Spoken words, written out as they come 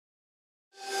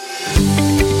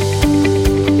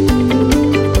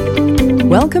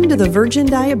Welcome to the Virgin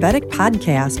Diabetic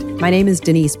Podcast. My name is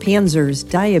Denise Panzers,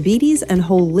 diabetes and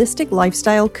holistic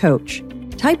lifestyle coach.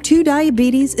 Type 2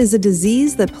 diabetes is a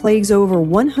disease that plagues over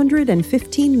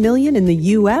 115 million in the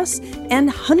U.S. and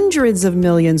hundreds of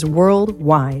millions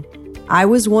worldwide. I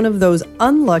was one of those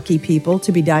unlucky people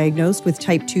to be diagnosed with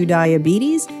type 2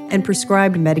 diabetes and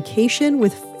prescribed medication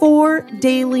with 4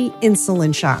 daily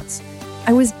insulin shots.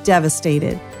 I was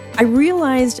devastated. I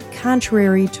realized,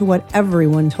 contrary to what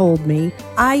everyone told me,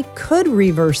 I could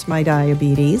reverse my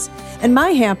diabetes, and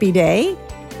my happy day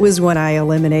was when I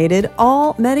eliminated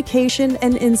all medication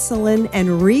and insulin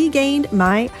and regained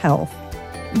my health.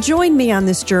 Join me on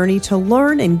this journey to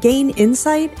learn and gain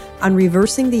insight on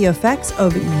reversing the effects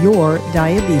of your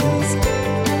diabetes.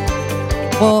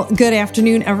 Well, good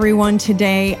afternoon, everyone.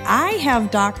 Today, I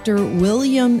have Dr.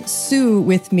 William Su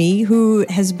with me, who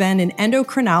has been an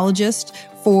endocrinologist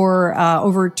for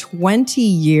over 20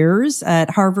 years at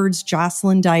Harvard's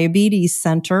Joslin Diabetes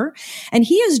Center. And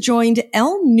he has joined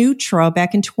L-Nutra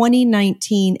back in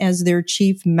 2019 as their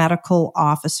chief medical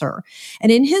officer.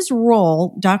 And in his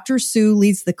role, Dr. Su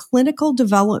leads the clinical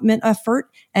development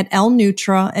effort at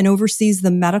L-Nutra and oversees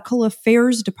the medical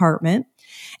affairs department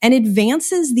and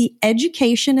advances the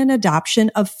education and adoption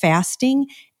of fasting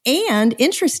and,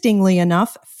 interestingly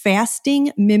enough,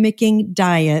 fasting mimicking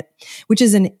diet, which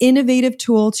is an innovative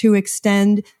tool to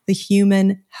extend the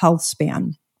human health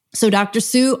span. So, Dr.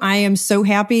 Su, I am so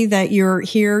happy that you're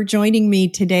here joining me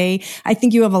today. I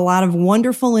think you have a lot of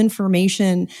wonderful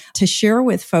information to share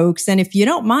with folks. And if you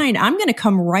don't mind, I'm going to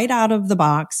come right out of the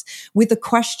box with a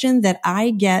question that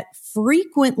I get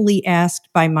frequently asked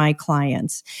by my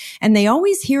clients. And they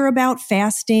always hear about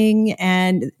fasting,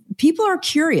 and people are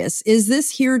curious. Is this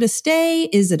here to stay?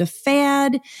 Is it a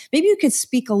fad? Maybe you could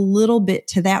speak a little bit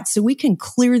to that so we can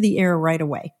clear the air right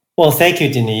away. Well, thank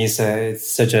you, Denise. It's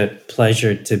such a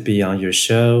pleasure to be on your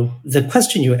show. The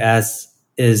question you asked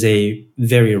is a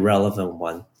very relevant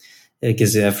one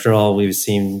because, after all, we've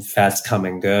seen fasts come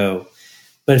and go.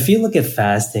 But if you look at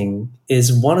fasting,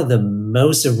 is one of the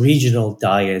most original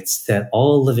diets that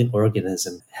all living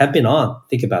organisms have been on.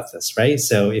 Think about this, right?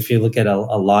 So if you look at a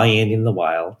lion in the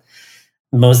wild,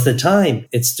 most of the time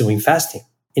it's doing fasting.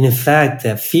 And in fact,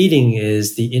 that feeding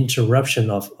is the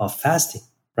interruption of fasting.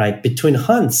 Right? Between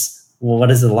hunts, well, what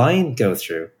does the lion go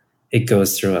through? It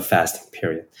goes through a fasting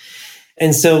period.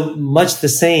 And so much the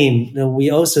same, we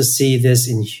also see this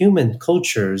in human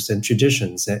cultures and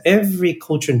traditions. Every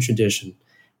culture and tradition,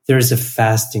 there's a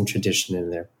fasting tradition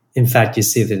in there. In fact, you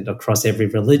see that across every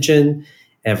religion,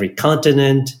 every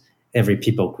continent, every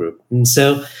people group. And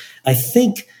so I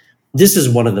think this is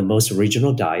one of the most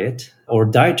original diet or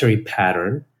dietary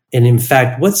pattern. And in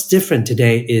fact, what's different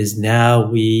today is now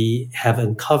we have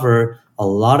uncovered a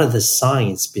lot of the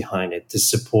science behind it to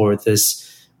support this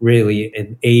really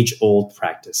an age-old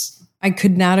practice. I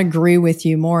could not agree with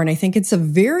you more. And I think it's a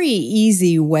very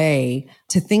easy way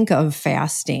to think of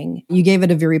fasting. You gave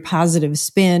it a very positive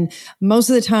spin. Most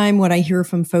of the time, what I hear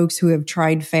from folks who have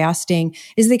tried fasting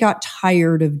is they got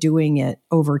tired of doing it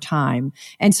over time.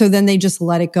 And so then they just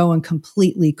let it go and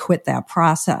completely quit that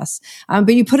process.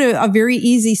 But you put a very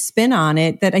easy spin on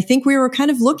it that I think we were kind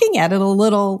of looking at it a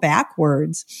little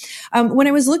backwards. When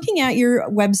I was looking at your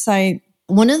website,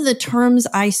 one of the terms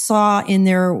I saw in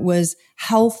there was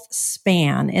health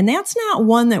span, and that's not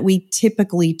one that we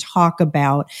typically talk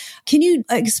about. Can you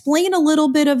explain a little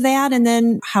bit of that, and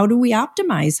then how do we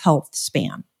optimize health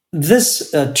span?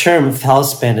 This term of health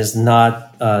span is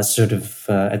not sort of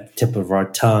at the tip of our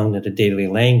tongue in the daily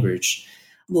language.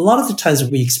 A lot of the times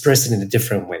we express it in a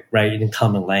different way, right, in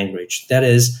common language. That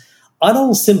is, I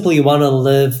don't simply want to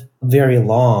live very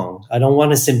long. I don't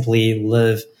want to simply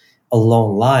live a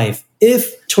long life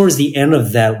if towards the end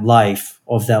of that life,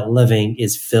 of that living,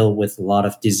 is filled with a lot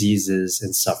of diseases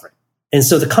and suffering. And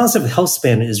so the concept of health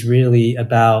span is really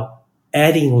about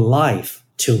adding life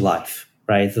to life,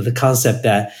 right? So the concept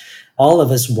that all of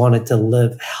us wanted to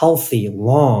live healthy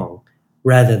long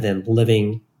rather than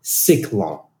living sick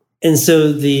long. And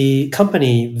so the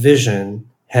company vision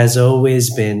has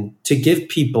always been to give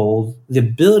people the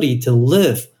ability to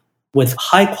live with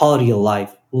high quality of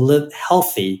life, live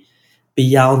healthy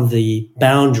beyond the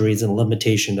boundaries and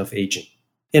limitation of aging.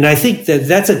 And I think that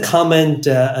that's a common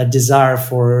desire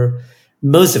for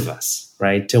most of us,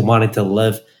 right? To want to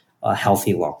live a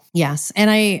healthy long. Yes.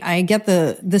 And I get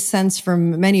the sense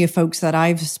from many of folks that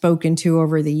I've spoken to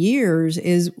over the years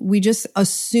is we just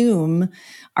assume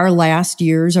our last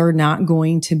years are not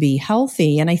going to be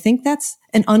healthy. And I think that's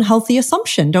an unhealthy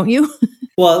assumption, don't you?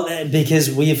 Well,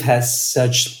 because we've had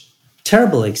such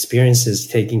terrible experiences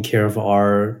taking care of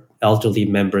our elderly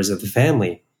members of the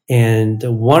family. And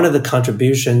one of the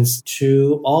contributions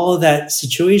to all that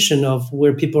situation of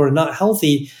where people are not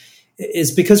healthy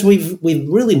is because we've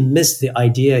really missed the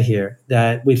idea here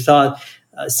that we thought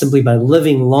simply by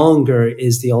living longer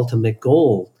is the ultimate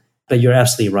goal. But you're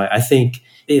absolutely right. I think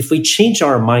if we change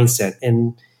our mindset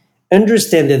and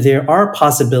understand that there are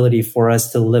possibilities for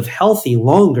us to live healthy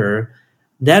longer,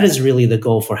 that is really the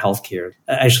goal for healthcare.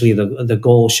 Actually, the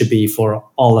goal should be for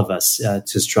all of us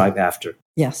to strive after.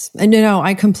 Yes. And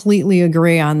I completely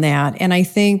agree on that. And I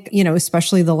think,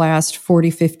 especially the last 40,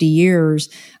 50 years,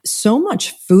 so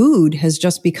much food has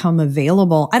just become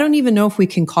available. I don't even know if we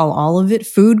can call all of it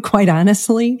food, quite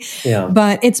honestly. Yeah.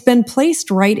 But it's been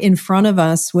placed right in front of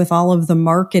us with all of the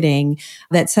marketing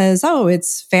that says, oh,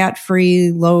 it's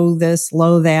fat-free, low this,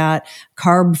 low that,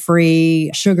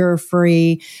 carb-free,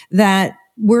 sugar-free, that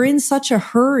we're in such a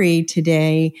hurry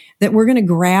today that we're going to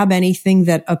grab anything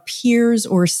that appears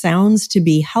or sounds to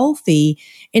be healthy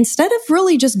instead of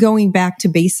really just going back to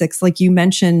basics, like you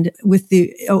mentioned with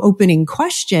the opening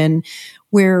question,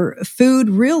 where food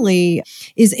really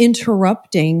is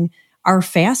interrupting our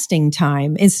fasting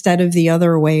time instead of the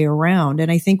other way around.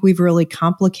 And I think we've really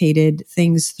complicated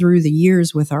things through the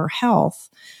years with our health,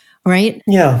 right?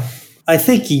 Yeah. I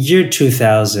think year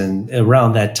 2000,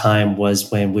 around that time,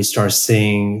 was when we start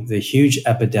seeing the huge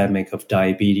epidemic of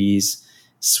diabetes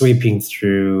sweeping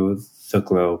through the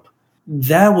globe.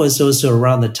 That was also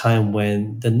around the time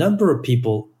when the number of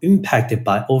people impacted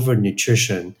by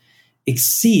overnutrition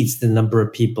exceeds the number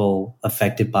of people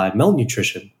affected by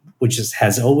malnutrition, which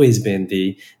has always been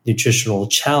the nutritional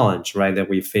challenge, right, that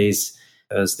we face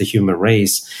as the human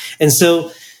race. And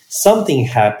so something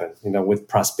happened, with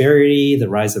prosperity, the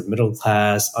rise of middle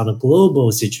class on a global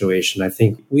situation. I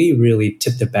think we really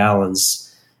tipped the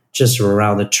balance just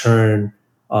around the turn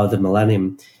of the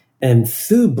millennium. And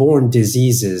foodborne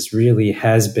diseases really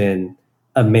has been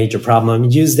a major problem. I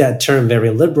use that term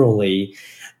very liberally,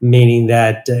 meaning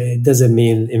that it doesn't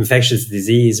mean infectious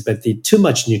disease, but the too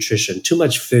much nutrition, too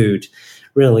much food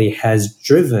really has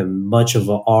driven much of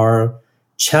our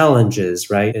challenges,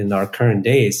 right, in our current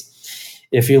days.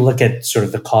 If you look at sort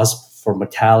of the cause for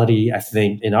mortality, I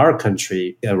think in our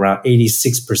country, around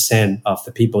 86% of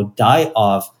the people die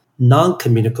of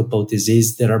non-communicable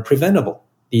disease that are preventable.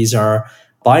 These are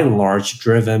by and large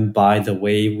driven by the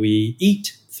way we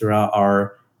eat throughout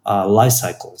our life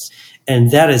cycles.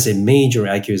 And that is a major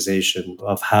accusation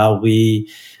of how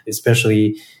we,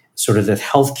 especially sort of the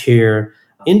healthcare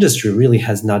industry, really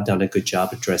has not done a good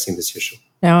job addressing this issue.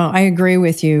 Now, I agree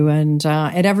with you. And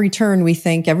at every turn, we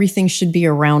think everything should be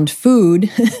around food.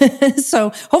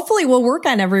 So hopefully we'll work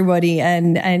on everybody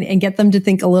and get them to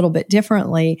think a little bit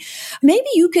differently. Maybe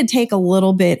you could take a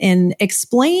little bit and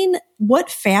explain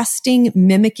what fasting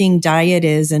mimicking diet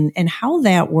is and how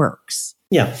that works.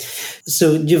 Yeah.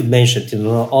 So you've mentioned,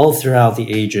 all throughout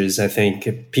the ages, I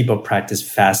think people practice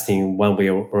fasting one way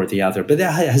or the other, but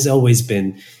that has always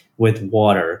been with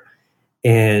water.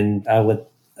 And I would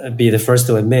be the first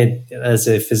to admit, as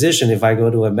a physician, if I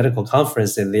go to a medical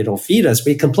conference and they don't feed us,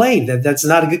 we complain that that's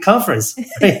not a good conference.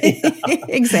 Right?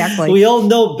 Exactly. We all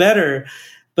know better.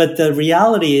 But the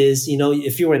reality is,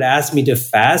 if you were to ask me to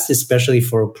fast, especially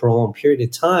for a prolonged period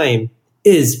of time,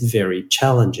 is very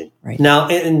challenging. Right. Now,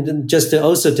 and just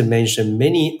to mention,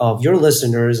 many of your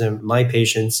listeners and my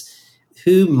patients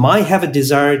who might have a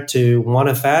desire to want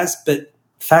to fast, but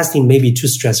fasting may be too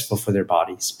stressful for their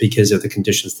bodies because of the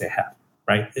conditions they have.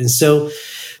 Right. And so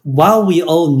while we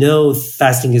all know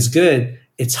fasting is good,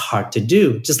 it's hard to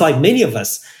do. Just like many of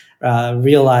us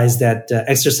realize that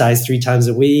exercise 3 times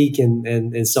a week and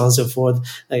so on and so forth,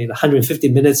 150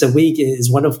 minutes a week is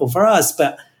wonderful for us.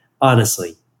 But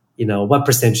honestly, what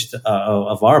percentage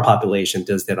of our population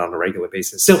does that on a regular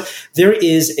basis? So there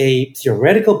is a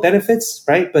theoretical benefits,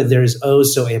 right? But there is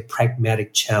also a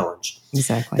pragmatic challenge.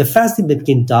 Exactly. The fasting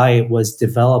mimicking diet was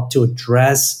developed to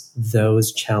address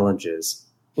those challenges.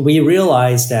 We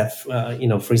realized that,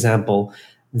 for example,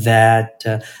 that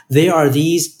there are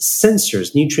these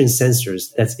sensors, nutrient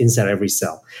sensors that's inside every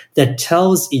cell that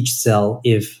tells each cell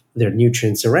if there are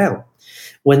nutrients around.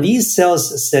 When these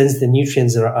cells sense the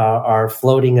nutrients are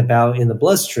floating about in the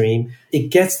bloodstream, it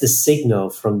gets the signal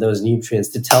from those nutrients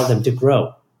to tell them to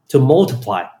grow, to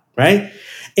multiply, right?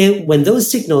 And when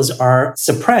those signals are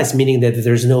suppressed, meaning that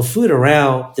there's no food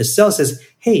around, the cell says,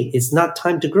 hey, it's not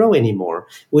time to grow anymore.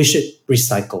 We should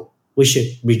recycle. We should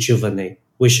rejuvenate.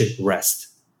 We should rest.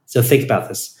 So think about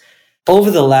this.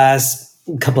 Over the last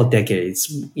couple of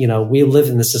decades, we live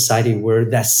in a society where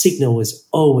that signal is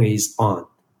always on.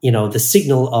 The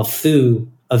signal of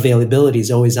food availability is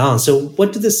always on. So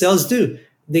what do the cells do?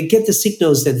 They get the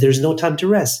signals that there's no time to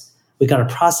rest. We got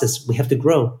to process. We have to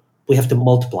grow. We have to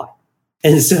multiply.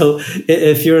 And so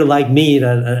if you're like me,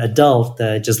 an adult,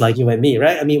 just like you and me,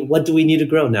 right? I mean, what do we need to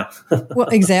grow now? Well,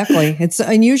 exactly.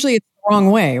 And usually it's the wrong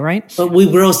way, right? But we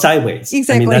grow sideways.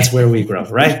 Exactly. I mean, that's where we grow,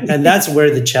 right? And that's where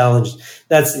the challenge,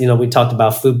 we talked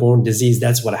about foodborne disease.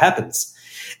 That's what happens.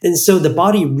 And so the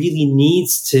body really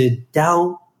needs to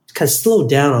slow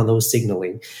down on those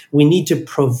signaling. We need to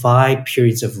provide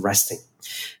periods of resting.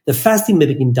 The fasting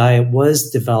mimicking diet was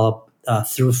developed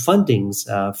through fundings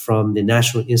from the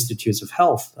National Institutes of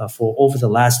Health for over the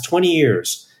last 20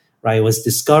 years, right? It was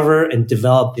discovered and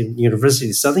developed in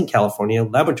University of Southern California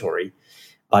laboratory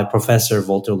by Professor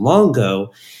Walter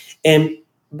Longo. And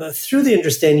through the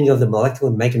understanding of the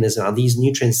molecular mechanism of these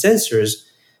nutrient sensors,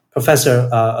 Professor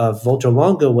Walter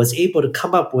Longo was able to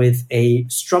come up with a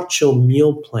structural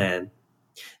meal plan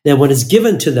that when it's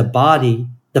given to the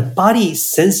body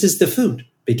senses the food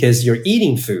because you're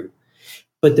eating food.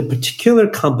 But the particular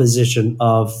composition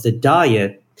of the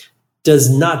diet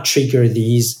does not trigger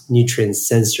these nutrient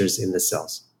sensors in the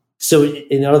cells. So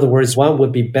in other words, one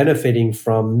would be benefiting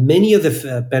from many of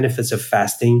the benefits of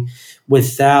fasting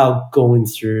without going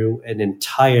through an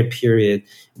entire period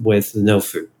with no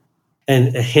food.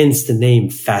 And hence the name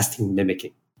fasting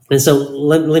mimicking. And so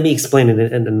let me explain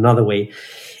it in another way.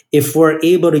 If we're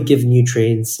able to give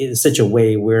nutrients in such a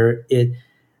way where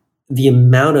the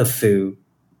amount of food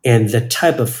and the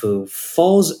type of food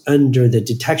falls under the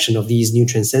detection of these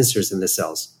nutrient sensors in the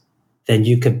cells, then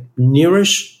you could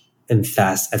nourish and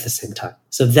fast at the same time.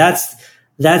 So that's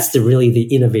really the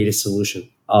innovative solution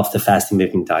of the fasting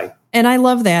mimicking diet. And I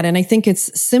love that. And I think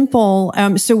it's simple.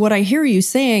 So what I hear you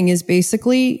saying is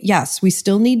basically, yes, we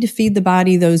still need to feed the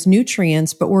body those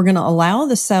nutrients, but we're going to allow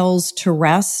the cells to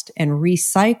rest and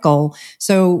recycle.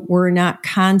 So we're not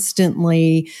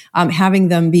constantly having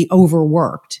them be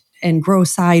overworked and grow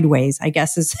sideways, I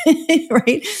guess is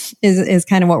right, is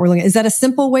kind of what we're looking at. Is that a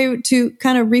simple way to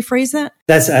kind of rephrase that?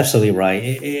 That's absolutely right.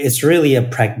 It's really a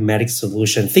pragmatic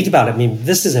solution. Think about it. I mean,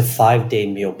 this is a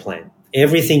 5-day meal plan.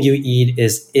 Everything you eat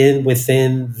is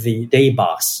within the day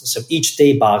box. So each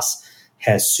day box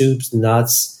has soups,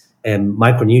 nuts, and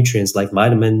micronutrients like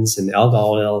vitamins and algal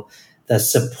oil that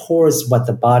supports what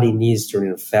the body needs during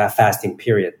the fasting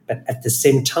period, but at the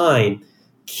same time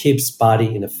keeps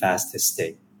body in a fasted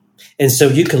state. And so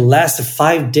you can last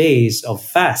 5 days of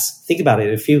fast. Think about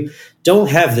it. If you don't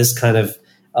have this kind of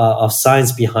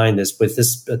science behind this with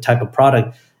this type of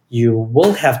product, you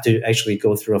will have to actually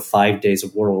go through a 5 days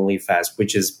of water-only fast,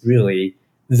 which is really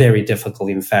very difficult.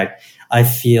 In fact, I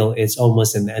feel it's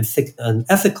almost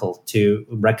unethical to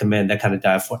recommend that kind of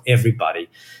diet for everybody,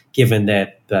 given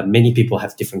that many people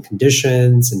have different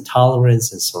conditions and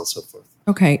tolerance and so on and so forth.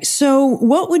 Okay. So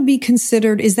what would be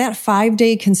considered, is that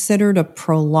 5-day considered a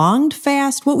prolonged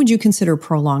fast? What would you consider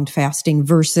prolonged fasting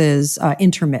versus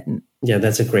intermittent? Yeah,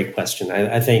 that's a great question.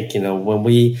 I think,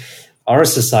 when our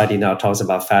society now talks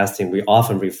about fasting, we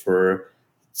often refer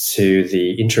to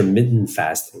the intermittent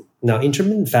fasting. Now,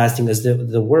 intermittent fasting, as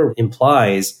the word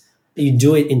implies, you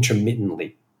do it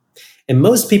intermittently. And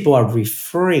most people are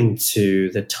referring to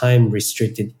the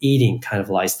time-restricted eating kind of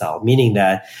lifestyle, meaning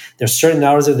that there's certain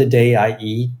hours of the day I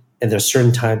eat, and there's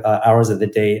certain hours of the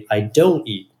day I don't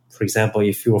eat. For example,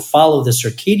 if you will follow the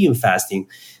circadian fasting,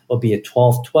 it will be a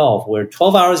 12-12, where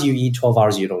 12 hours you eat, 12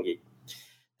 hours you don't eat.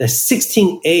 The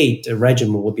 16-8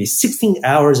 regimen will be 16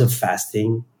 hours of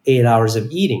fasting, 8 hours of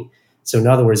eating. So in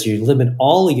other words, you limit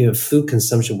all your food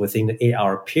consumption within the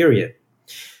 8-hour period.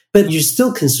 But you're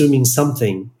still consuming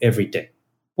something every day.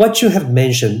 What you have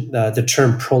mentioned, the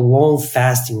term prolonged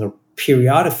fasting or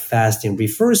periodic fasting,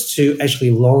 refers to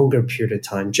actually longer period of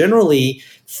time, generally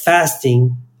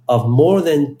fasting of more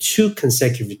than 2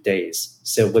 consecutive days.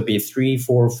 So it would be 3,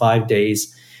 4, 5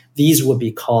 days. These would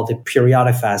be called the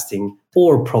periodic fasting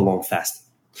or prolonged fasting.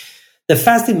 The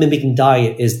fasting mimicking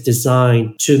diet is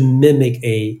designed to mimic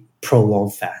a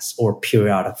prolonged fast or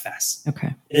periodic fast.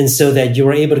 Okay. And so that you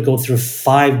are able to go through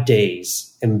 5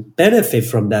 days and benefit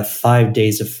from that 5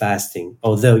 days of fasting,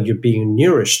 although you're being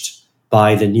nourished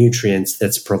by the nutrients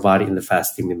that's provided in the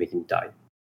fasting mimicking diet.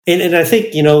 And I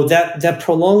think, that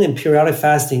prolonged and periodic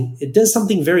fasting, it does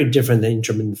something very different than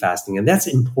intermittent fasting. And that's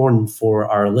important for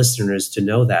our listeners to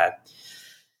know that.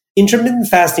 Intermittent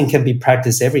fasting can be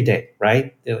practiced every day,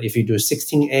 right? If you do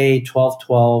 16-8,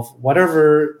 12-12,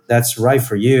 whatever that's right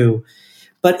for you,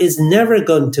 but it's never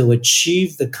going to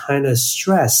achieve the kind of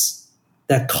stress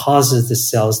that causes the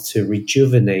cells to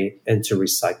rejuvenate and to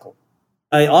recycle.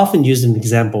 I often use an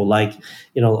example like,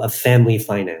 a family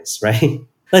finance, right?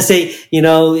 Let's say,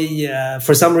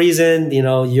 for some reason,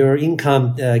 your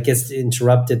income gets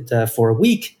interrupted for a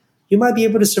week. You might be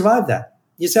able to survive that.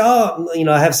 You say, oh,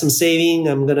 I have some saving.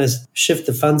 I'm going to shift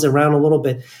the funds around a little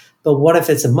bit. But what if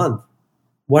it's a month?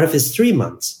 What if it's 3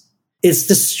 months? It's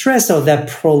the stress of that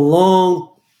prolonged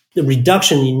the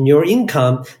reduction in your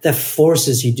income that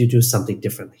forces you to do something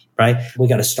differently, right? We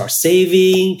got to start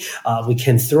saving. We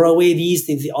can throw away these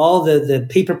things, all the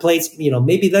paper plates.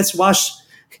 Maybe let's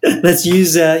let's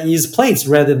use plates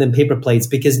rather than paper plates,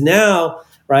 because now,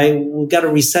 right, we've got to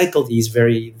recycle these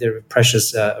very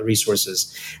precious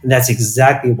resources. And that's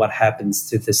exactly what happens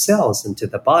to the cells and to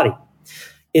the body.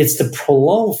 It's the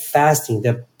prolonged fasting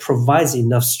that provides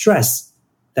enough stress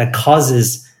that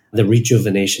causes the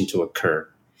rejuvenation to occur.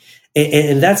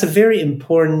 And that's a very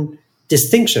important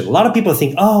distinction. A lot of people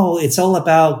think, oh, it's all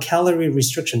about calorie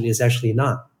restriction. It's actually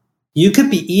not. You could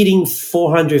be eating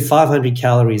 400, 500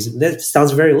 calories. That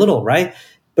sounds very little, right?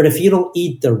 But if you don't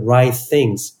eat the right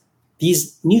things,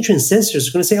 these nutrient sensors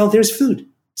are going to say, oh, there's food.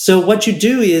 So what you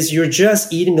do is you're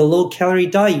just eating a low-calorie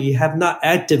diet. You have not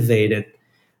activated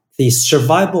the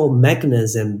survival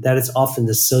mechanism that is often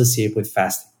associated with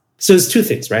fasting. So it's two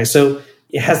things, right? So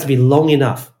it has to be long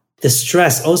enough. The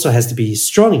stress also has to be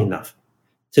strong enough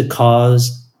to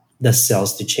cause the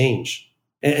cells to change.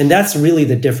 And that's really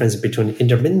the difference between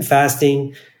intermittent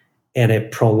fasting and a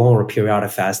prolonged or periodic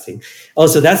fasting.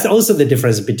 Also, that's also the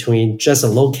difference between just a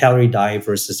low-calorie diet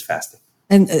versus fasting.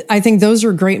 And I think those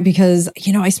are great because,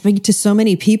 I speak to so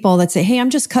many people that say, hey, I'm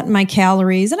just cutting my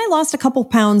calories and I lost a couple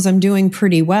pounds. I'm doing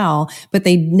pretty well, but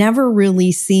they never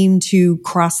really seem to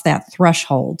cross that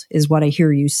threshold is what I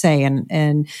hear you say.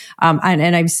 And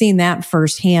I've seen that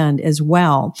firsthand as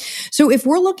well. So if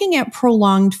we're looking at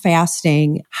prolonged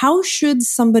fasting, how should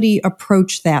somebody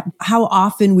approach that? How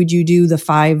often would you do the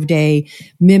 5-day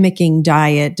mimicking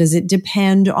diet? Does it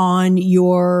depend on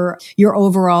your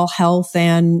overall health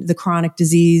and the chronic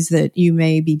disease that you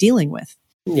may be dealing with?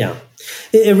 Yeah,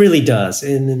 it really does.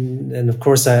 And of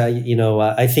course,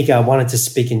 I think I wanted to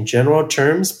speak in general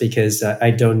terms because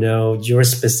I don't know your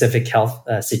specific health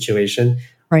situation.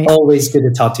 Right. Always good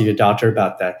to talk to your doctor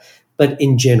about that. But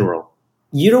in general,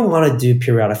 you don't want to do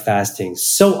periodic fasting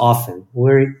so often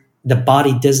where the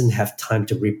body doesn't have time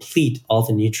to replete all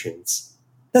the nutrients.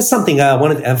 That's something I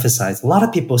wanted to emphasize. A lot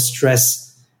of people stress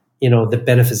the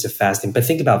benefits of fasting. But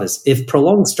think about this. If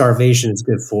prolonged starvation is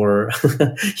good for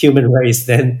human race,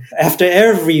 then after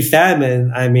every famine,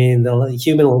 the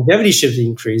human longevity should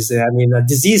increase. The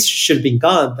disease should have been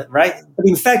gone, but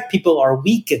in fact, people are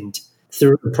weakened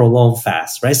through a prolonged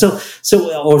fast, right? So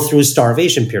or through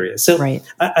starvation period. So right.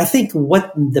 I think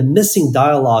what the missing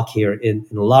dialogue here in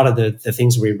a lot of the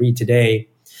things we read today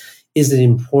is the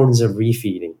importance of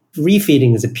refeeding.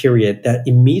 Refeeding is a period that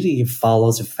immediately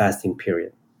follows a fasting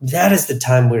period. That is the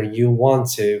time where you want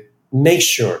to make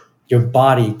sure your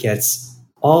body gets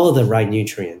all the right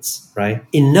nutrients, right?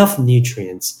 Enough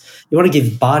nutrients. You want to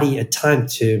give body a time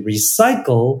to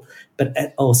recycle, but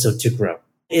also to grow.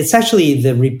 It's actually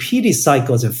the repeated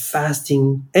cycles of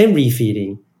fasting and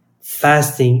refeeding,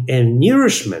 fasting and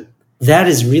nourishment. That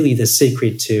is really the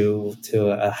secret to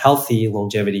a healthy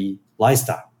longevity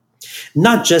lifestyle.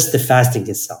 Not just the fasting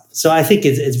itself. So I think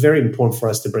it's very important for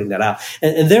us to bring that out.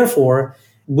 And therefore,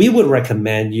 we would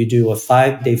recommend you do a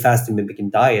 5-day fasting mimicking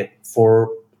diet for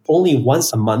only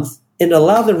once a month and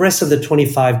allow the rest of the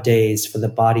 25 days for the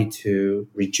body to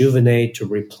rejuvenate, to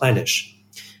replenish.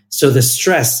 So the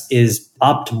stress is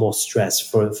optimal stress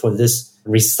for this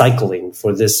recycling,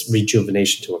 for this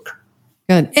rejuvenation to occur.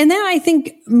 Good. And then I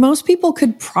think most people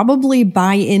could probably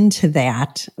buy into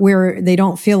that where they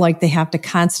don't feel like they have to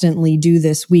constantly do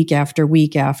this week after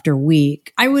week after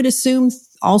week. I would assume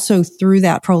also through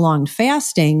that prolonged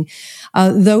fasting,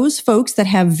 those folks that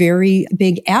have very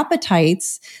big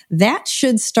appetites, that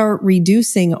should start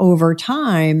reducing over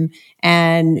time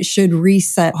and should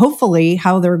reset, hopefully,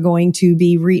 how they're going to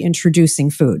be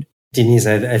reintroducing food. Denise,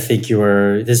 I think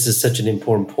this is such an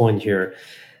important point here.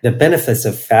 The benefits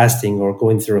of fasting or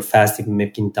going through a fasting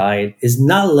mimicking diet is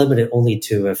not limited only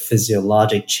to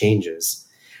physiologic changes.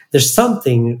 There's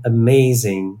something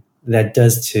amazing that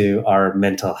does to our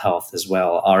mental health as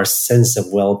well, our sense of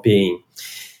well-being.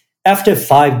 After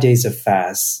 5 days of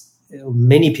fast,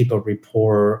 many people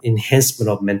report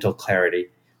enhancement of mental clarity.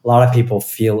 A lot of people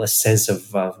feel a sense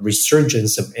of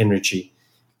resurgence of energy.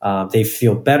 They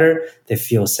feel better. They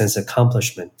feel a sense of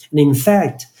accomplishment. And in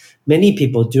fact, many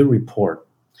people do report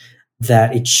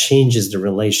that it changes the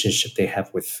relationship they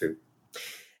have with food.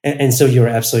 And so you're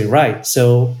absolutely right.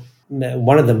 So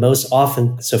one of the most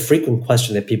frequent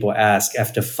question that people ask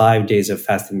after 5 days of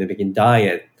fasting mimicking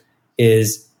diet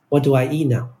is, what do I eat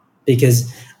now?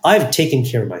 Because I've taken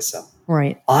care of myself.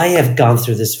 Right. I have gone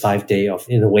through this 5 day of,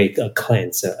 in a way, a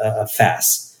cleanse, a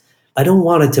fast. I don't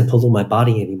want it to pollute my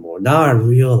body anymore. Now I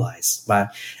realize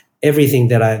everything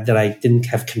that I didn't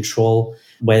have control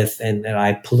with and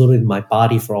I polluted my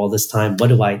body for all this time. What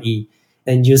do I eat?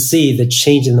 And you see the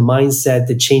change in the mindset,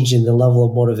 the change in the level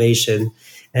of motivation.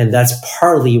 And that's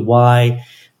partly why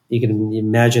you can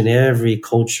imagine every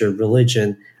culture,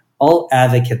 religion, all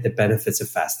advocate the benefits of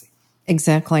fasting.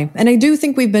 Exactly. And I do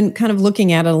think we've been kind of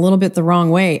looking at it a little bit the wrong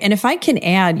way. And if I can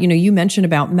add, you mentioned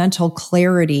about mental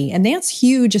clarity, and that's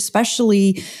huge,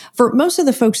 especially for most of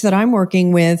the folks that I'm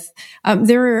working with.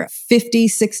 They're 50,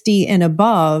 60 and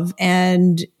above,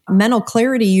 and mental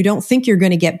clarity, you don't think you're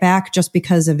going to get back just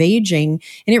because of aging.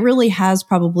 And it really has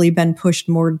probably been pushed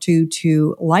more due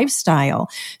to lifestyle.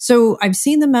 So I've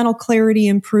seen the mental clarity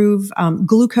improve,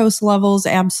 glucose levels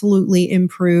absolutely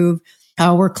improve.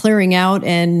 We're clearing out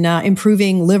and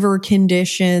improving liver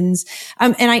conditions.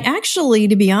 And I actually,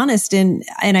 to be honest, and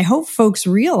I hope folks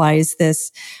realize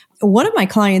this, one of my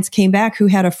clients came back who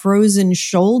had a frozen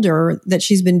shoulder that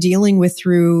she's been dealing with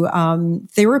through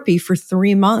therapy for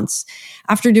 3 months.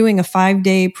 After doing a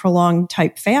 5-day prolonged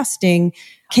type fasting,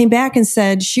 came back and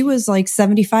said she was like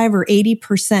 75 or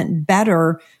 80%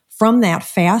 better from that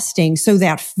fasting. So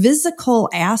that physical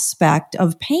aspect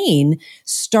of pain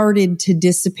started to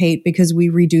dissipate because we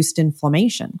reduced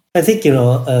inflammation. I think,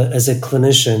 as a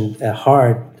clinician at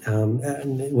heart,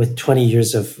 with 20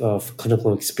 years of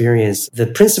clinical experience, the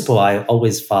principle I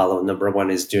always follow, number one,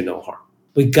 is do no harm.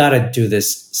 We got to do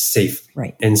this safely.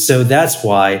 Right. And so that's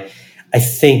why I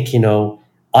think,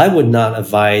 I would not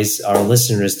advise our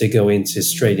listeners to go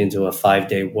straight into a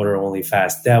 5-day water only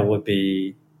fast. That would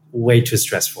be way too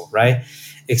stressful, right?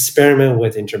 Experiment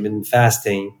with intermittent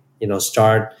fasting,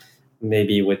 start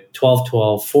maybe with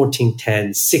 12-12, 14-10,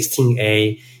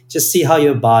 16-8, just see how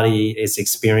your body is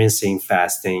experiencing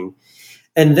fasting.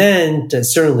 And then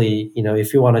certainly,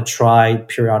 if you want to try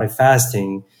periodic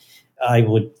fasting, I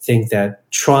would think that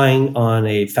trying on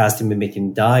a fasting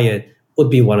mimicking diet would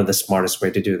be one of the smartest way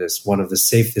to do this, one of the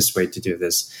safest way to do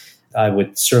this. I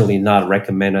would certainly not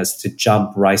recommend us to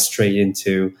jump right straight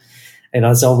into. And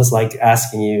it's almost like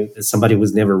asking you, somebody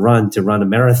who's never run, to run a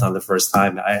marathon the first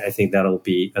time. I think that'll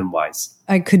be unwise.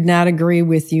 I could not agree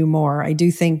with you more. I do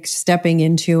think stepping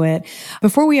into it.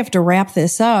 Before we have to wrap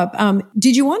this up,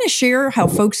 did you want to share how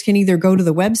folks can either go to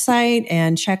the website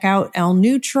and check out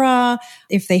L-Nutra?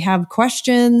 If they have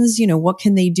questions, what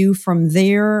can they do from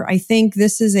there? I think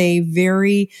this is a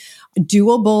very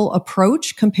doable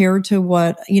approach compared to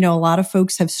what, a lot of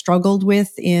folks have struggled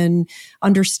with in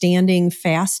understanding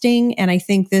fasting. And I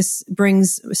think this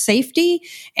brings safety.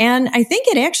 And I think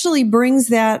it actually brings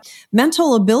that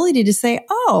mental ability to say,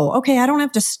 oh, okay, I don't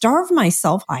have to starve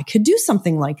myself. I could do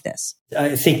something like this.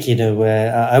 I think,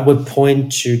 I would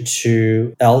point you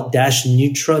to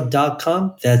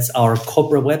l-nutra.com. That's our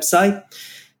corporate website.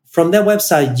 From that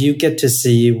website, you get to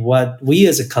see what we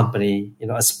as a company,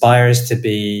 aspires to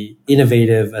be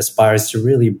innovative, aspires to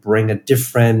really bring a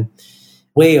different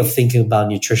way of thinking about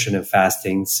nutrition and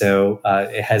fasting. So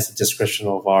it has a description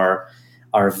of our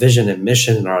vision and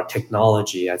mission and our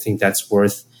technology. I think that's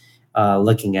worth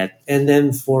looking at. And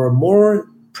then for more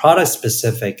product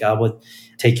specific, I would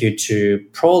take you to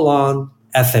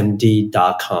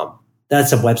prolonfmd.com.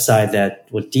 That's a website that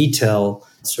would detail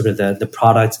sort of the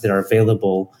products that are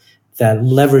available that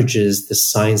leverages the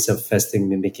science of fasting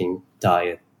mimicking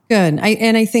diet. Good.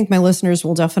 I think my listeners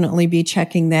will definitely be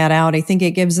checking that out. I think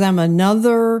it gives them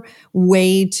another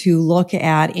way to look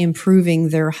at improving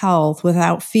their health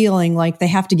without feeling like they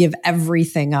have to give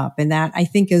everything up. And that, I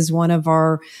think, is one of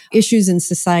our issues in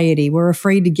society. We're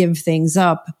afraid to give things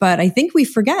up, but I think we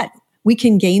forget we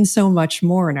can gain so much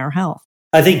more in our health.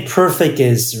 I think perfect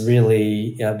is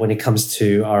really, when it comes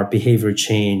to our behavior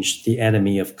change, the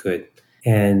enemy of good.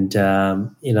 And,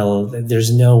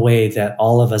 there's no way that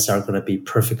all of us are going to be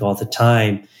perfect all the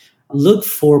time. Look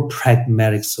for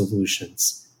pragmatic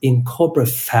solutions. Incorporate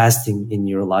fasting in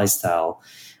your lifestyle.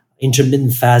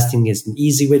 Intermittent fasting is an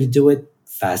easy way to do it.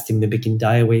 Fasting mimicking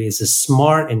diet way is a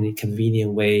smart and a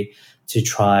convenient way to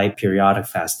try periodic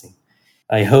fasting.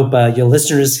 I hope your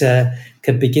listeners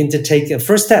could begin to take a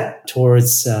first step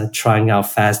towards trying out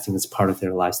fasting as part of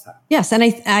their lifestyle. Yes, and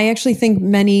I actually think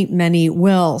many, many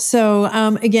will. So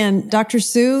again, Dr.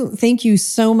 Su, thank you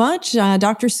so much.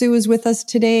 Dr. Su is with us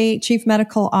today, Chief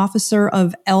Medical Officer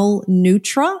of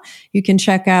L-Nutra. You can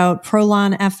check out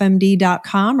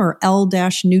prolonfmd.com or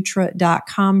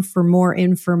l-nutra.com for more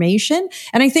information.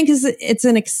 And I think it's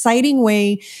an exciting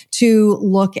way to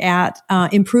look at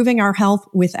improving our health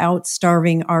without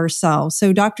starving ourselves.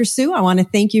 So Dr. Su, I want want to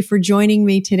thank you for joining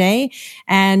me today.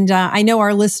 And I know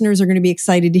our listeners are going to be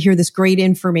excited to hear this great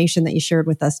information that you shared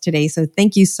with us today. So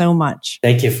thank you so much.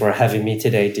 Thank you for having me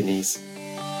today, Denise.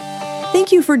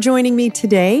 Thank you for joining me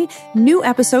today. New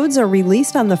episodes are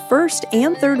released on the first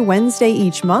and third Wednesday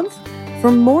each month.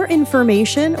 For more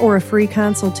information or a free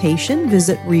consultation,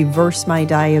 visit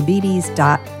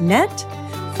reversemydiabetes.net.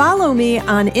 Follow me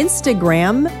on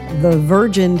Instagram, The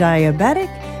Virgin Diabetic,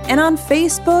 and on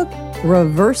Facebook,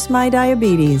 Reverse My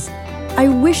Diabetes. I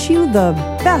wish you the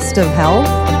best of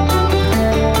health.